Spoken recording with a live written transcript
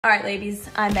All right, ladies,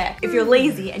 I'm back. If you're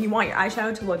lazy and you want your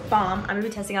eyeshadow to look bomb, I'm gonna be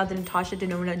testing out the Natasha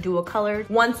Denona dual color.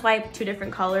 One swipe, two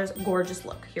different colors, gorgeous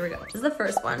look. Here we go. This is the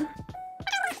first one.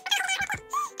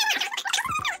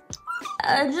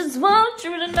 I just want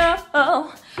you to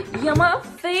know you're my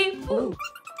favorite.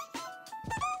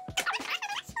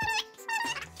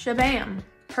 Shabam.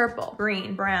 Purple,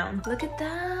 green, brown. Look at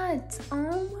that.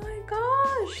 Oh my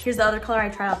gosh. Here's the other color I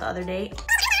tried out the other day.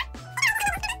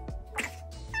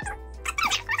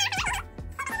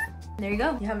 There you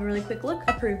go. You have a really quick look.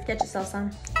 Approved. Get yourself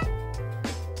some.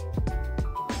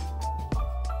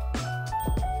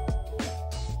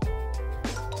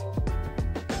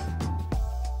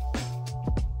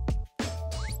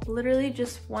 Literally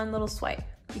just one little swipe.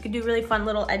 You could do really fun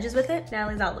little edges with it.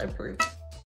 Natalie's Outlet approved.